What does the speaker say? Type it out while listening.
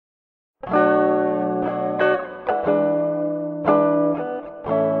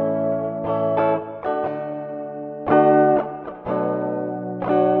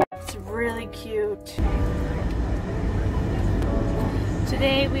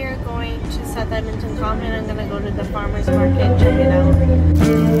here going to South Edmonton Common. I'm gonna go to the farmer's market, check it out.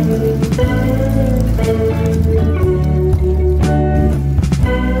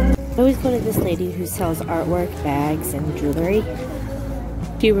 I always go to this lady who sells artwork, bags, and jewelry.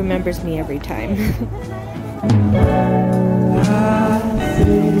 She remembers me every time. I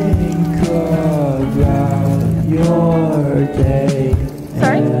think about your day.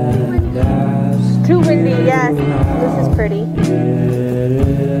 Sorry? Too windy, yes. This is pretty.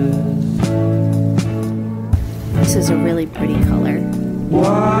 This is a really pretty color.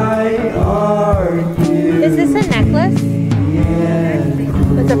 Why are you? Is this a necklace?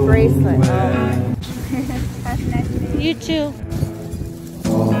 It's a bracelet. Oh. Have a nice day. You too.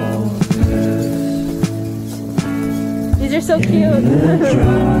 These are so cute.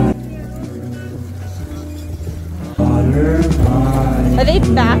 Are they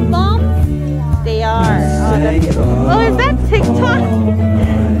bath bombs? They are. Oh, that's cute. Oh, is that TikTok?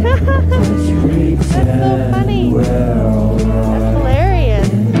 That's so funny. That's hilarious.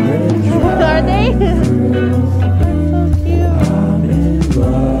 Are they? That's so cute.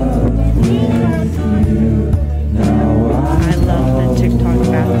 I love the TikTok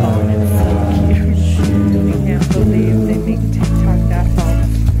bath bomb. It's so cute. I can't believe they make TikTok bath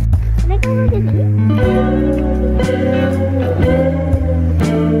bombs. Can I go look at them?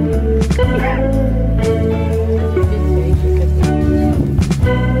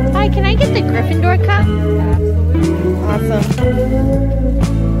 Hi, can I get the Gryffindor cup? Absolutely. Awesome.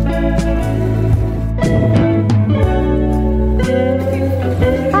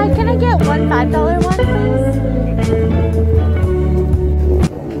 Hi, can I get one $5 one, please?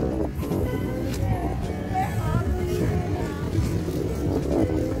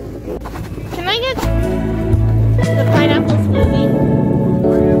 Can I get the pineapple smoothie?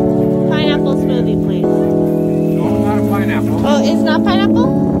 Pineapple smoothie, please. No, not a pineapple. Oh, it's not pineapple?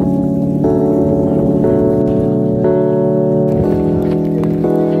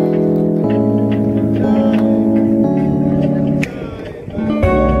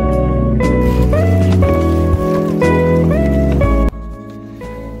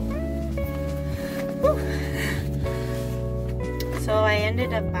 So I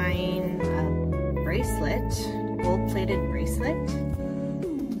ended up buying a bracelet, gold-plated bracelet.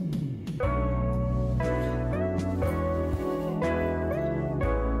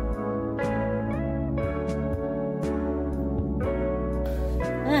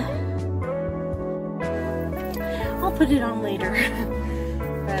 I'll put it on later,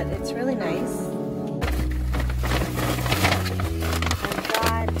 but it's really nice.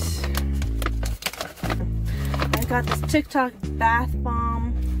 I got this TikTok bath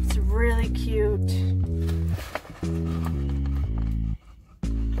bomb. It's really cute.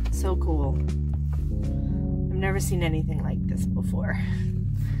 So cool. I've never seen anything like this before.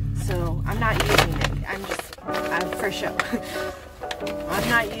 So I'm not using it. I'm for show. I'm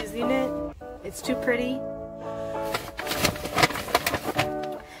not using it. It's too pretty.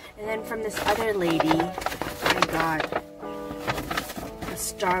 And then from this other lady, I got a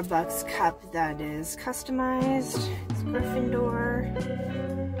Starbucks cup that is customized. It's Gryffindor.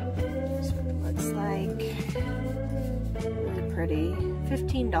 That's what it looks like. Really pretty.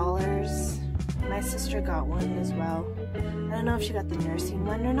 $15. My sister got one as well. I don't know if she got the nursing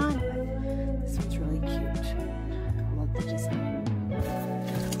one or not, but this one's really cute. I love the design.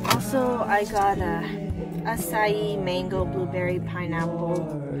 Also, I got a acai, mango, blueberry,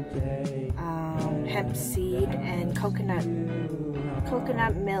 pineapple, hemp seed, and coconut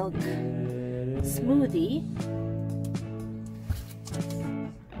milk smoothie.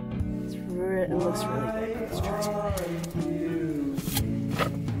 It looks really good. Let's try it.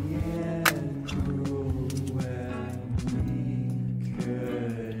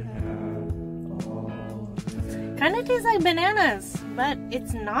 Kind of tastes like bananas, but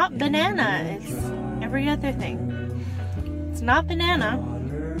it's not banana. It's every other thing. It's not banana.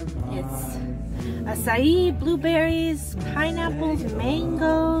 It's acai, blueberries, pineapples,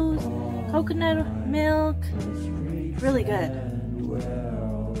 mangoes, coconut milk. Really good.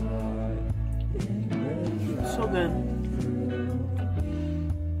 So good.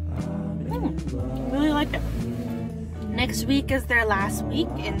 Really like it. Next week is their last week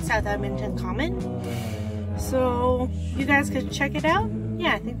in South Edmonton Common. So you guys could check it out.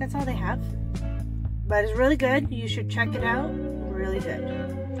 Yeah, I think that's all they have. But it's really good. You should check it out. Really good.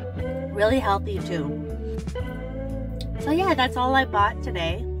 Really healthy too. So yeah, that's all I bought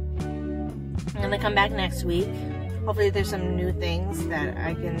today. I'm gonna come back next week. Hopefully there's some new things that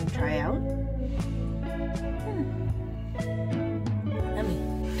I can try out.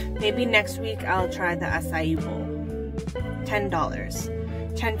 Maybe next week I'll try the acai bowl. $10.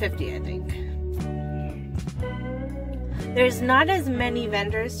 10.50, I think. There's not as many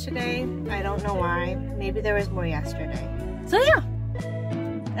vendors today. I don't know why. Maybe there was more yesterday. So yeah,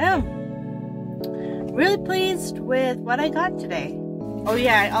 really pleased with what I got today. Oh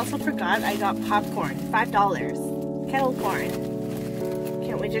yeah, I also forgot I got popcorn, $5, kettle corn.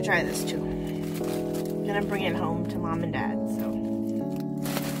 Can't wait to try this too. I'm gonna bring it home to mom and dad, so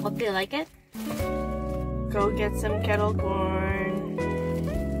hope they like it. Go get some kettle corn.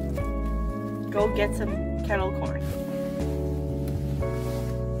 Go get some kettle corn.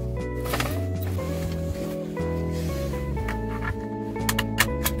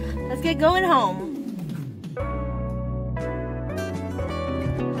 Let's get going home.